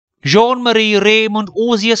Jean-Marie Raymond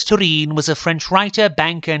Turenne was a French writer,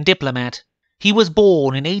 banker and diplomat. He was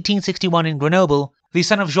born in 1861 in Grenoble, the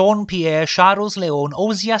son of Jean-Pierre Charles Léon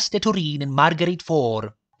Ozias de Turenne and Marguerite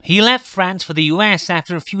Faure. He left France for the US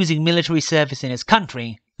after refusing military service in his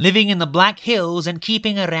country, living in the Black Hills and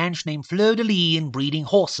keeping a ranch named Fleur de Lis and breeding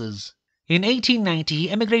horses. In 1890, he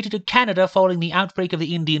emigrated to Canada following the outbreak of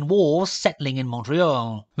the Indian Wars, settling in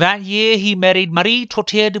Montreal. That year, he married Marie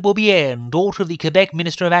Trottier de Beaubierne, daughter of the Quebec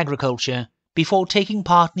Minister of Agriculture, before taking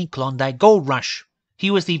part in the Klondike Gold Rush. He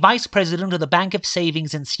was the vice president of the Bank of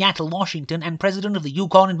Savings in Seattle, Washington, and president of the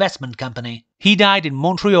Yukon Investment Company. He died in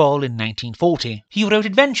Montreal in 1940. He wrote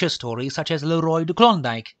adventure stories such as Le Roi de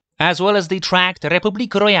Klondike, as well as the tract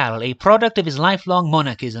République Royale, a product of his lifelong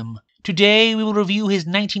monarchism. Today we will review his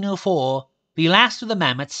 1904, The Last of the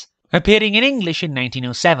Mammoths, appearing in English in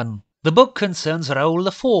 1907. The book concerns Raoul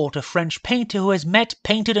Lefort, a French painter who has met,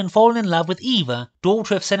 painted and fallen in love with Eva,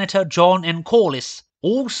 daughter of Senator John N. Corliss,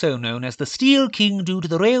 also known as the Steel King due to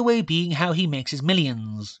the railway being how he makes his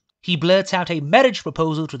millions. He blurts out a marriage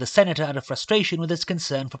proposal to the senator out of frustration with his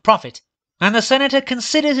concern for profit, and the senator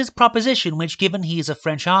considers his proposition, which, given he is a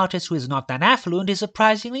French artist who is not that affluent, is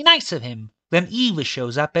surprisingly nice of him. Then Eva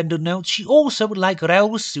shows up and denotes she also would like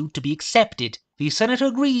Raoul's suit to be accepted. The senator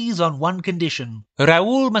agrees on one condition.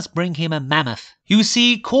 Raoul must bring him a mammoth. You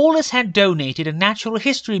see, Corliss had donated a natural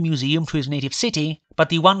history museum to his native city, but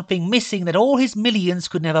the one thing missing that all his millions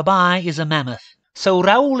could never buy is a mammoth. So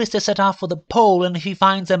Raoul is to set off for the pole, and if he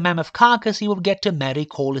finds a mammoth carcass, he will get to marry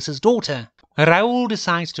Corliss's daughter. Raoul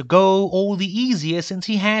decides to go all the easier since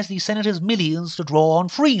he has the senator's millions to draw on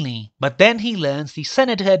freely. But then he learns the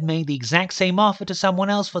senator had made the exact same offer to someone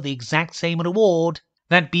else for the exact same reward,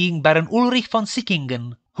 that being Baron Ulrich von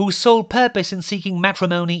Sickingen, whose sole purpose in seeking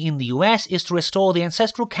matrimony in the US is to restore the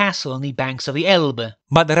ancestral castle on the banks of the Elbe.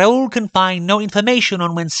 But Raoul can find no information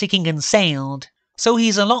on when Sickingen sailed, so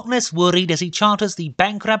he's a lot less worried as he charters the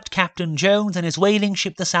bankrupt Captain Jones and his whaling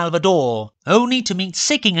ship the Salvador, only to meet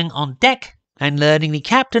Sickingen on deck and learning the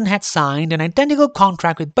captain had signed an identical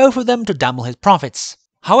contract with both of them to double his profits.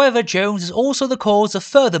 However, Jones is also the cause of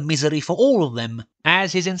further misery for all of them,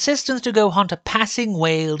 as his insistence to go hunt a passing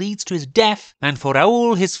whale leads to his death, and for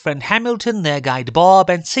Raoul, his friend Hamilton, their guide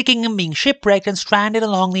Bob, and Sickingen being shipwrecked and stranded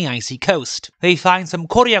along the icy coast. They find some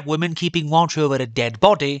Koryak women keeping watch over a dead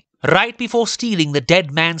body, right before stealing the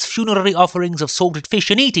dead man's funerary offerings of salted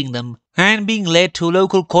fish and eating them, and being led to a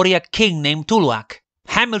local Koryak king named Tuluak.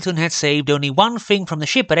 Hamilton had saved only one thing from the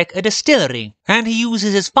shipwreck, a distillery, and he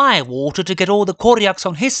uses his firewater to get all the Koryaks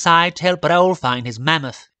on his side to help Raoul find his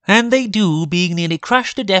mammoth. And they do, being nearly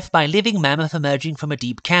crushed to death by a living mammoth emerging from a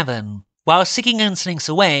deep cavern. While Sickingen slinks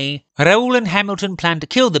away, Raoul and Hamilton plan to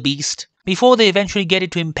kill the beast, before they eventually get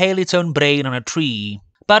it to impale its own brain on a tree.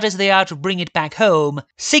 But as they are to bring it back home,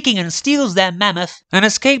 Sickingen steals their mammoth and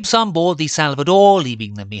escapes on board the Salvador,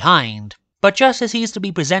 leaving them behind. But just as he is to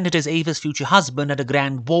be presented as Ava's future husband at a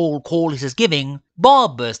grand ball Corliss is giving,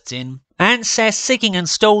 Bob bursts in and says Sickingen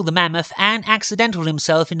stole the mammoth and accidentaled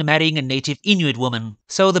himself into marrying a native Inuit woman.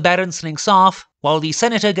 So the Baron slinks off, while the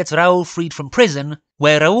senator gets Raoul freed from prison,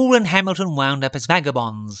 where Raoul and Hamilton wound up as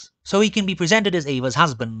vagabonds, so he can be presented as Ava's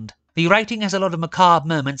husband. The writing has a lot of macabre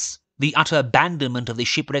moments. The utter abandonment of the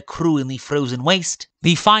shipwrecked crew in the frozen waste,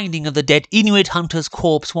 the finding of the dead Inuit hunter's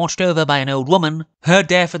corpse watched over by an old woman, her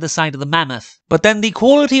death at the sight of the mammoth. But then the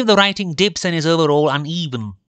quality of the writing dips and is overall uneven.